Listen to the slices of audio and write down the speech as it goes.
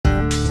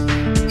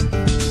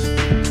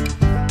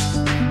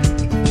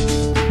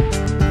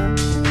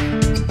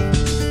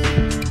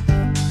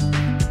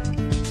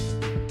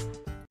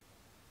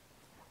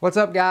What's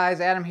up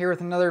guys, Adam here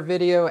with another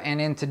video, and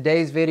in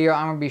today's video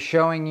I'm going to be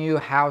showing you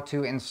how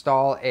to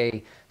install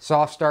a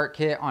soft start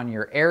kit on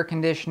your air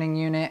conditioning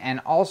unit,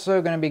 and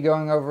also going to be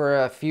going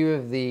over a few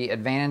of the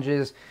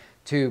advantages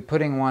to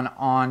putting one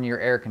on your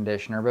air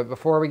conditioner. But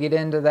before we get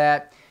into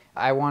that,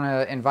 I want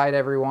to invite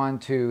everyone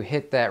to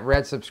hit that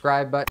red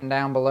subscribe button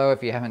down below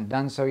if you haven't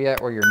done so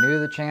yet or you're new to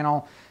the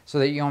channel, so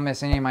that you don't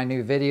miss any of my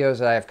new videos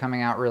that I have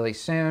coming out really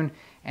soon.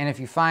 And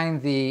if you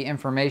find the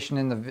information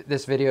in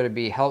this video to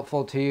be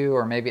helpful to you,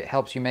 or maybe it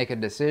helps you make a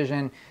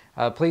decision,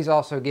 please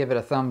also give it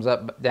a thumbs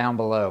up down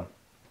below.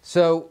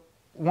 So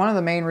one of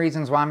the main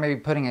reasons why I'm going to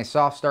be putting a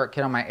soft start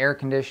kit on my air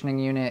conditioning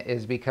unit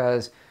is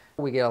because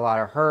we get a lot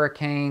of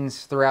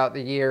hurricanes throughout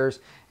the years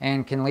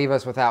and can leave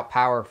us without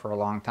power for a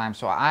long time.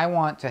 So I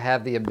want to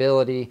have the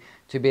ability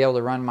to be able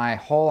to run my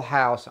whole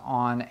house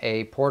on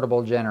a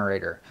portable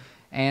generator.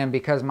 And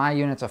because my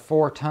unit's a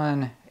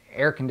 4-ton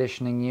air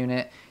conditioning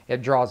unit,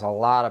 it draws a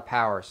lot of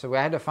power. So we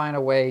had to find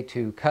a way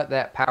to cut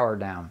that power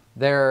down.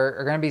 There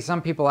are going to be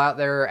some people out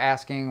there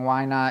asking,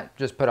 why not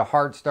just put a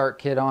hard start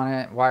kit on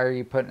it? Why are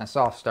you putting a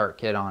soft start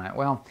kit on it?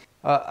 Well,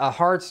 a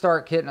hard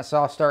start kit and a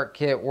soft start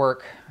kit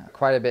work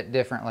quite a bit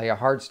differently. A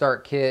hard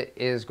start kit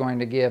is going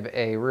to give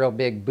a real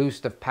big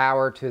boost of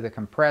power to the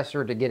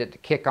compressor to get it to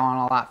kick on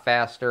a lot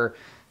faster,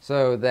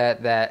 so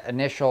that that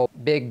initial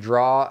big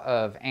draw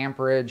of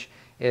amperage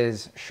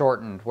is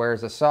shortened,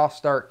 whereas a soft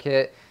start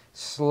kit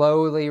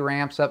slowly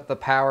ramps up the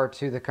power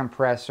to the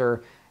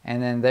compressor,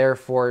 and then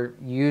therefore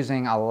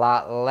using a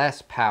lot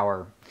less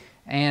power.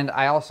 And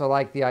I also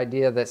like the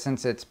idea that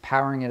since it's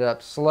powering it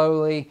up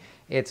slowly,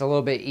 it's a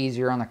little bit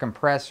easier on the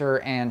compressor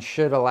and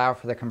should allow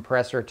for the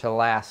compressor to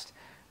last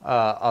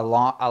a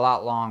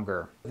lot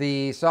longer.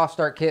 The soft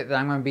start kit that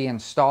I'm going to be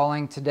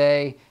installing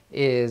today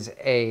is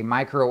a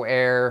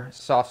MicroAir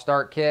soft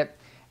start kit,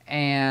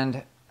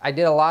 and I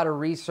did a lot of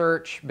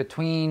research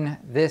between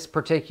this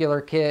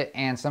particular kit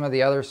and some of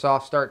the other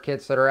soft start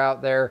kits that are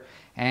out there.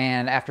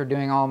 And after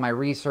doing all my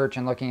research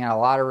and looking at a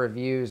lot of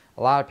reviews,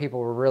 a lot of people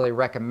were really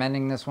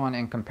recommending this one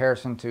in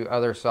comparison to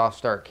other soft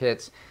start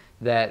kits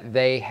that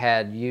they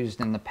had used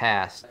in the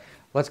past.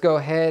 Let's go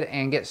ahead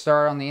and get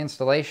started on the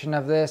installation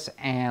of this,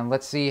 and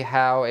let's see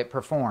how it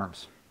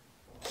performs.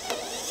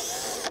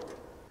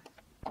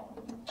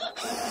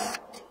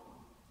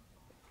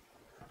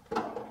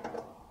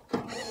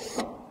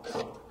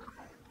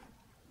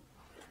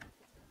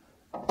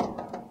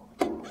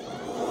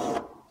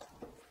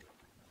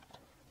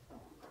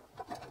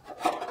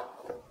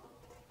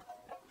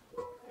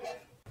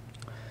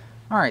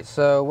 Alright,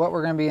 so what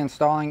we're going to be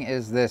installing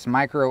is this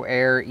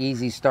MicroAir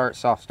Easy Start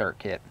Soft Start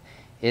Kit.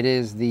 It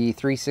is the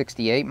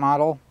 368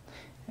 model,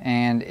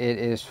 and it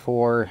is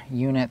for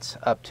units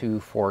up to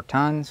 4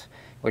 tons,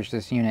 which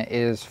this unit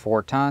is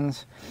 4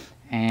 tons.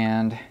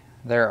 And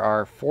there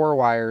are 4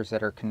 wires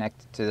that are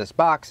connected to this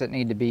box that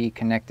need to be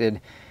connected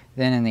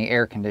then in the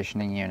air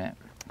conditioning unit.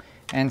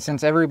 And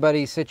since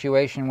everybody's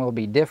situation will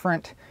be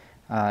different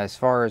as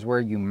far as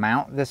where you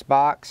mount this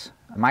box,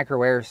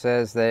 MicroAir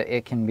says that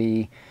it can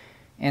be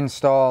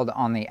installed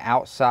on the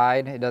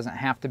outside. It doesn't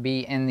have to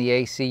be in the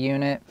AC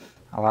unit.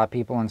 A lot of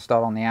people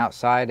install on the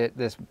outside.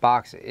 This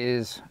box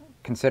is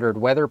considered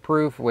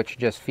weatherproof, which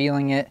just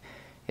feeling it,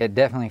 it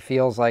definitely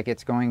feels like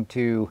it's going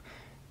to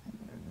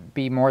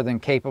be more than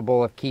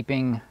capable of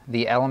keeping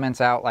the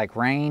elements out like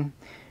rain.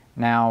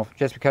 Now,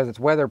 just because it's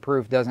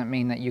weatherproof doesn't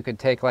mean that you could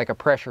take like a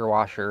pressure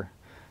washer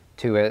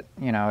to it.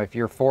 You know, if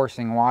you're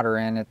forcing water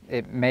in,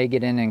 it may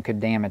get in and could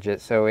damage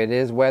it. So it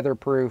is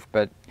weatherproof,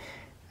 but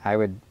I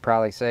would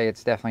probably say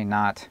it's definitely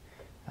not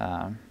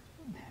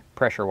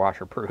pressure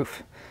washer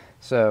proof.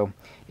 So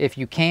if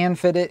you can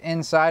fit it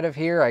inside of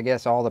here, I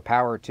guess all the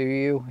power to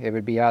you. It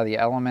would be out of the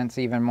elements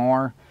even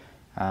more.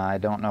 I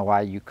don't know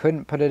why you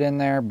couldn't put it in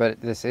there, but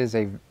this is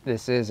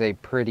a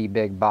pretty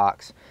big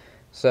box.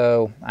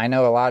 So I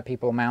know a lot of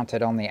people mount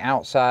it on the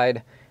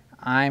outside.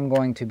 I'm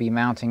going to be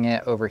mounting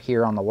it over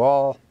here on the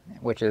wall,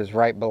 which is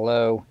right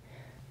below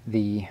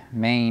the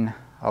main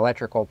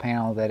electrical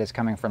panel that is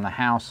coming from the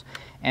house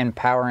and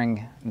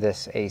powering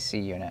this AC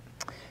unit.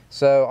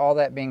 So all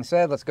that being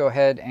said, let's go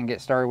ahead and get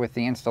started with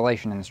the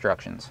installation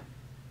instructions.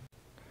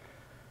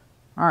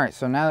 Alright,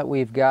 so now that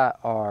we've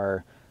got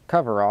our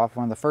cover off,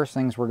 one of the first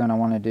things we're going to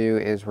want to do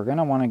is we're going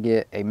to want to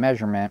get a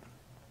measurement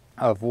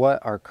of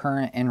what our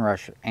current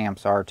inrush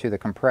amps are to the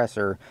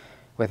compressor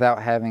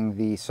without having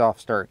the soft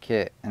start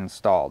kit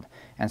installed.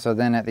 And so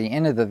then at the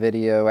end of the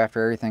video,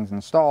 after everything's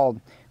installed,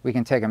 we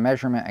can take a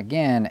measurement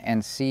again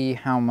and see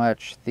how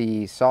much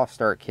the soft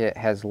start kit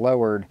has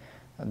lowered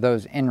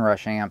those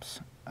inrush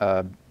amps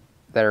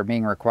that are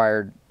being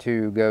required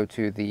to go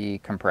to the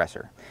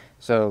compressor.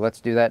 So let's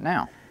do that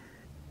now.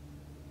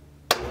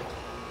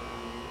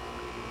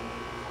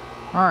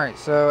 Alright,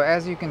 so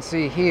as you can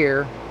see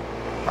here,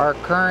 our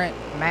current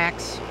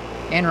max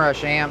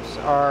inrush amps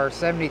are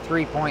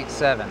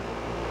 73.7,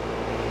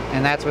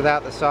 and that's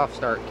without the soft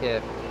start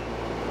kit.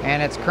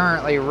 And it's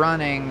currently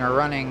running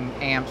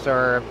amps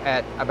are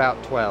at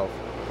about 12.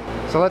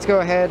 So let's go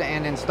ahead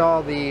and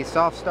install the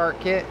soft start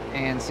kit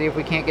and see if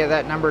we can't get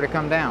that number to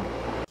come down.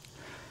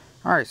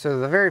 All right, so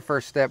the very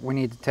first step we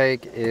need to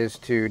take is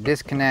to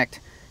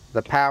disconnect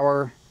the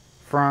power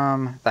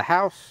from the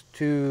house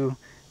to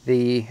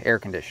the air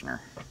conditioner.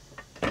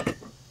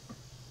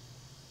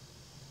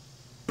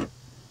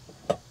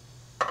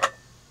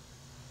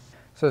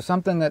 So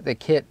something that the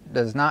kit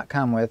does not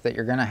come with that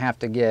you're going to have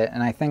to get,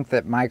 and I think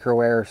that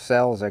MicroAir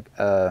sells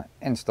a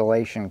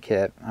installation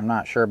kit. I'm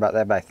not sure about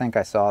that, but I think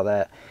I saw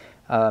that.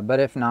 But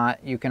if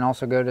not, you can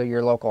also go to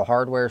your local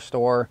hardware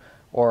store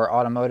or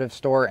automotive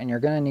store, and you're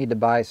going to need to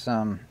buy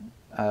some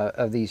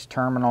of these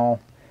terminal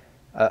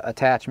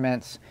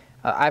attachments.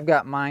 I've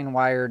got mine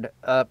wired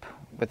up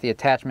with the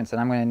attachments that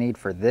I'm going to need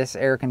for this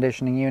air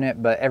conditioning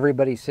unit, but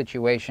everybody's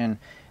situation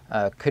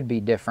could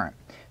be different.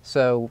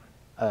 So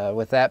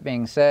with that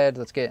being said,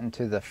 let's get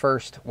into the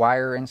first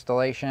wire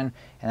installation,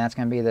 and that's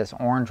going to be this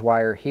orange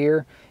wire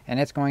here,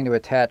 and it's going to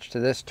attach to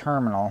this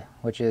terminal,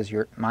 which is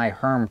my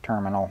Herm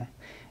terminal.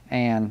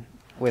 And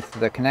with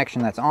the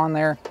connection that's on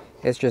there,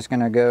 it's just going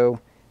to go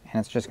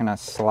and it's just going to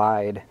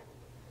slide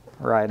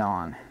right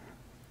on.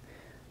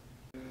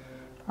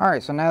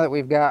 Alright, so now that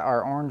we've got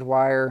our orange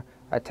wire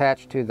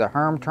attached to the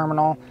Herm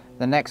terminal,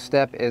 the next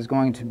step is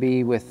going to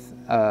be with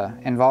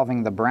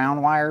involving the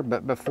brown wire.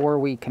 But before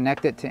we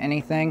connect it to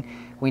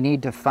anything, we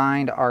need to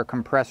find our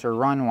compressor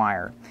run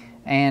wire.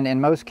 And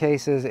in most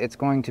cases, it's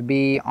going to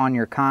be on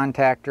your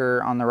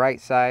contactor on the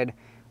right side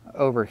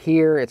over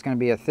here. It's going to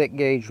be a thick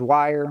gauge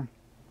wire.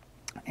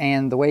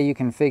 And the way you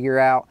can figure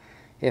out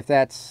if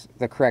that's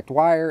the correct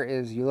wire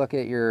is you look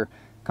at your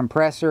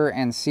compressor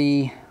and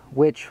see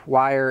which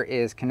wire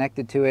is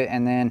connected to it,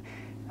 and then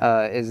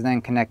is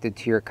then connected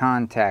to your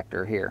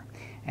contactor here.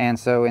 And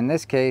so in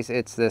this case,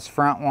 it's this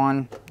front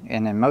one,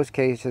 and in most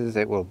cases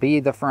it will be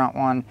the front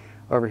one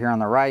over here on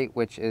the right,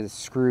 which is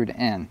screwed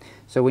in.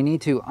 So we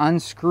need to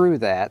unscrew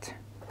that.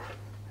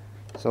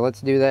 So let's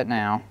do that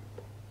now.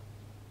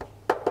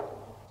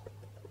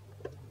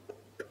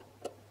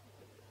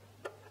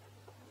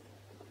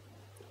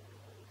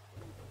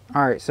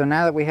 Alright, so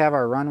now that we have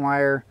our run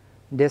wire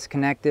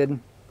disconnected,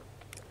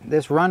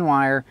 this run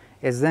wire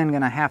is then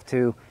going to have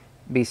to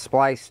be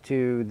spliced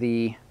to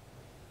the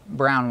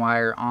brown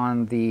wire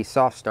on the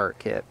soft start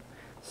kit.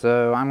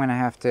 So I'm going to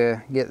have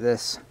to get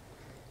this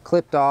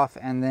clipped off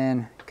and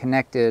then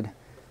connected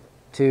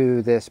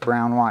to this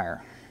brown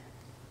wire.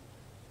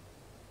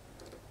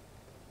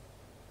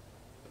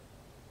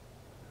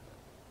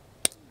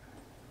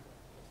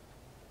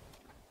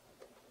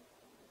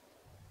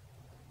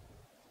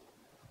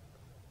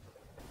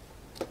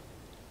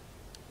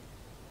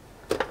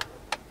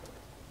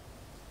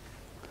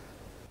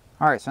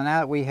 Alright, so now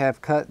that we have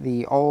cut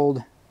the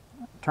old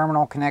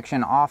terminal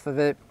connection off of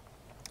it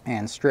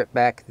and stripped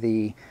back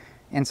the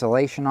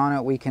insulation on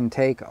it, we can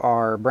take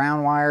our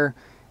brown wire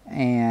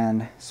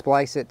and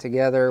splice it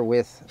together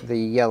with the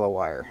yellow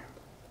wire.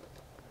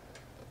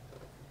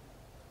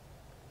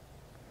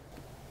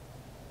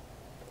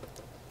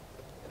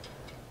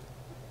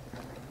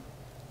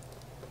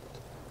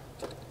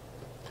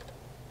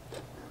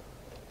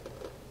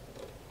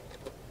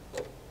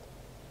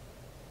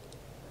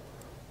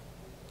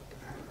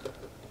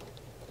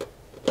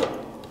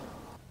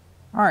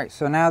 Alright,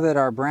 so now that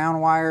our brown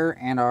wire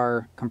and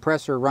our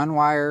compressor run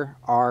wire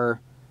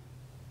are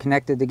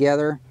connected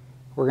together,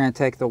 we're going to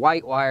take the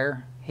white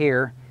wire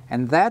here,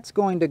 and that's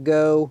going to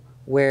go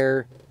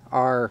where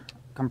our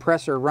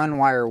compressor run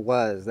wire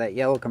was, that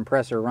yellow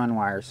compressor run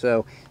wire.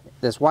 So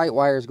this white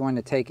wire is going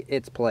to take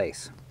its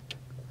place.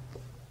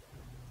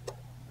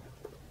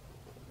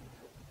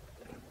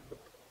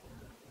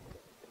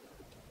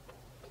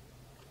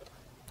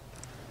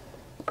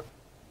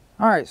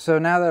 Alright, so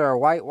now that our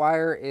white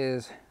wire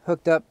is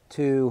hooked up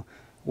to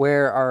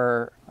where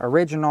our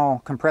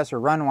original compressor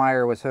run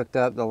wire was hooked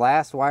up, the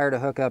last wire to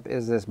hook up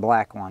is this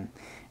black one.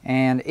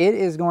 And it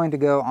is going to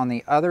go on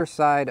the other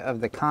side of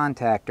the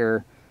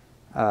contactor,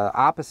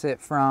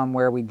 opposite from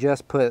where we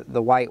just put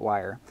the white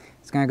wire.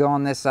 It's going to go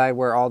on this side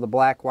where all the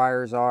black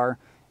wires are.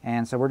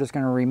 And so we're just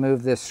going to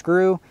remove this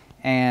screw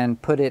and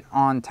put it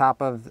on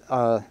top of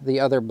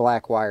the other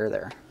black wire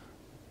there.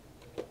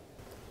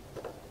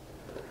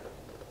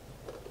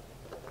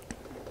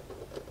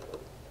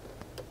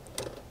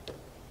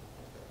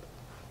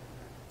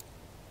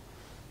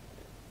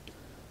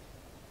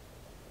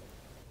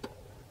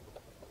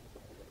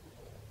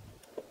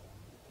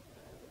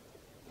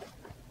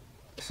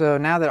 So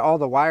now that all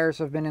the wires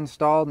have been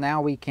installed,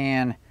 now we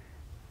can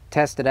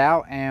test it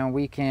out and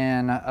we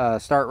can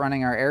start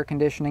running our air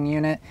conditioning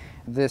unit.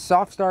 The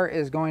soft start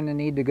is going to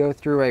need to go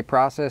through a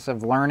process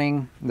of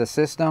learning the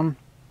system,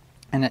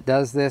 and it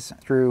does this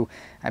through,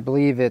 I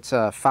believe it's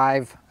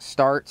 5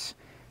 starts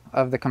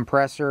of the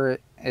compressor.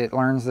 It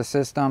learns the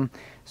system.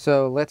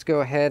 So let's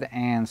go ahead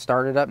and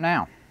start it up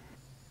now.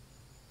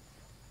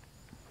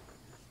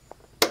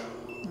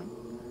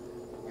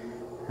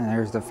 And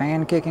there's the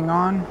fan kicking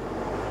on.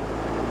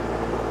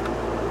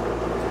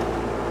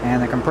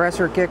 And the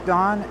compressor kicked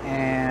on,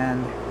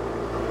 and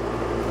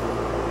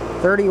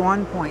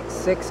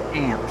 31.6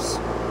 amps.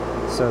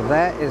 So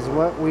that is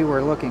what we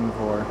were looking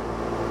for.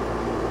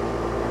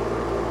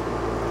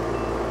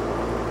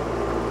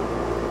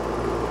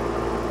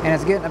 and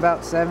it's getting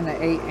about 7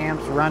 to 8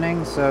 amps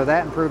running, so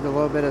that improved a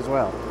little bit as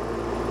well.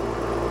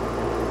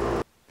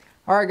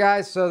 Alright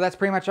guys, so that's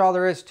pretty much all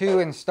there is to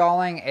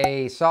installing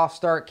a soft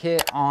start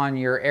kit on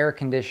your air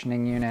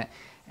conditioning unit.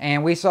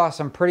 And we saw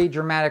some pretty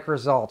dramatic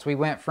results. We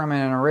went from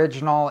an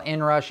original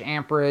inrush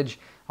amperage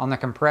on the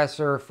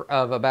compressor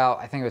of about,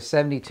 I think it was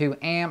 72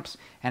 amps.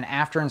 And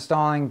after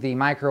installing the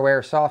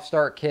MicroAir soft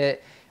start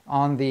kit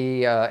on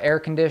the air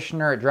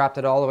conditioner, it dropped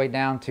it all the way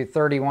down to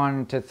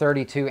 31 to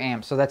 32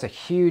 amps. So that's a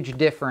huge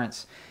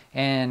difference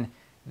in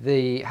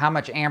how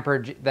much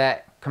amperage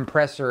that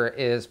compressor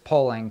is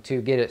pulling to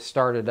get it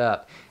started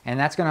up. And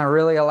that's going to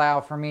really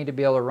allow for me to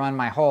be able to run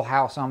my whole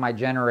house on my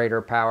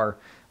generator power,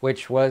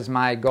 which was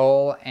my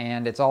goal.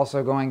 And it's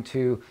also going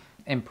to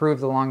improve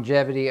the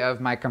longevity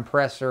of my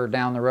compressor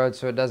down the road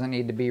so it doesn't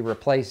need to be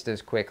replaced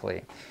as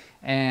quickly.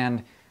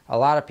 And a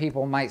lot of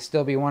people might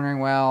still be wondering,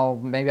 well,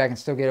 maybe I can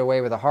still get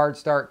away with a hard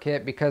start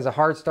kit, because a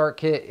hard start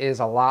kit is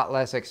a lot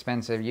less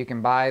expensive. You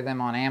can buy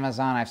them on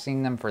Amazon. I've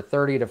seen them for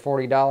 $30 to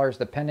 $40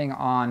 depending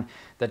on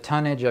the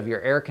tonnage of your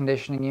air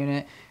conditioning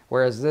unit.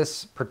 Whereas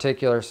this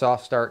particular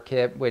soft start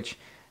kit, which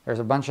there's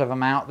a bunch of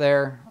them out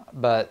there,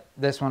 but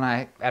this one,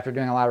 after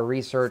doing a lot of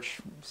research,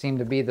 seemed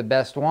to be the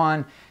best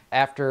one.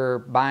 After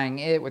buying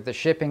it with the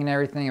shipping and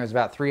everything, it was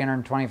about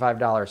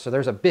 $325. So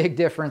there's a big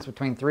difference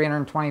between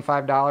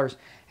 $325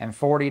 and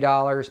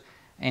 $40.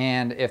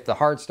 And if the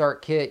hard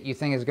start kit you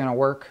think is going to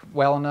work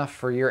well enough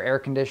for your air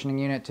conditioning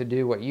unit to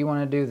do what you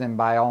want to do, then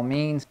by all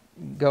means,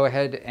 go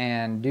ahead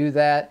and do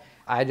that.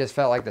 I just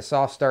felt like the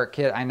soft start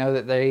kit, I know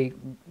that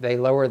they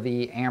lower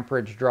the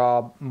amperage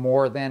draw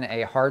more than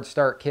a hard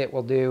start kit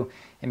will do.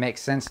 It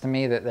makes sense to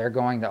me that they're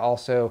going to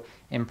also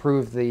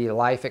improve the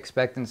life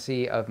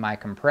expectancy of my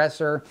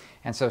compressor.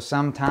 And so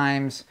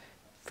sometimes,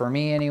 for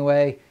me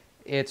anyway,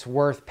 it's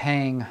worth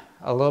paying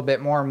a little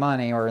bit more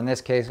money, or in this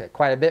case,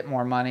 quite a bit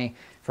more money,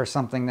 for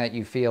something that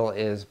you feel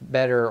is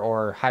better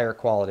or higher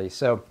quality.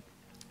 So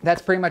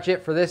that's pretty much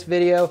it for this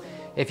video.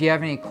 If you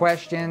have any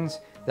questions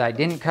that I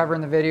didn't cover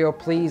in the video,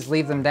 please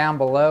leave them down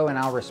below and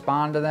I'll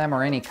respond to them,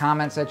 or any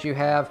comments that you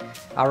have,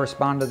 I'll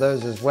respond to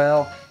those as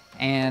well.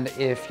 And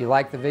if you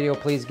like the video,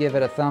 please give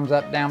it a thumbs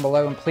up down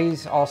below, and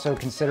please also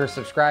consider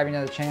subscribing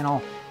to the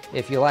channel.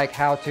 If you like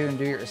how-to and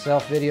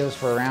do-it-yourself videos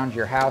for around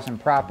your house and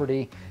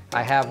property,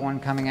 I have one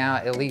coming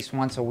out at least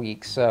once a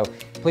week. So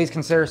please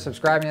consider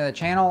subscribing to the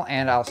channel,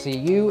 and I'll see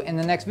you in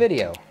the next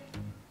video.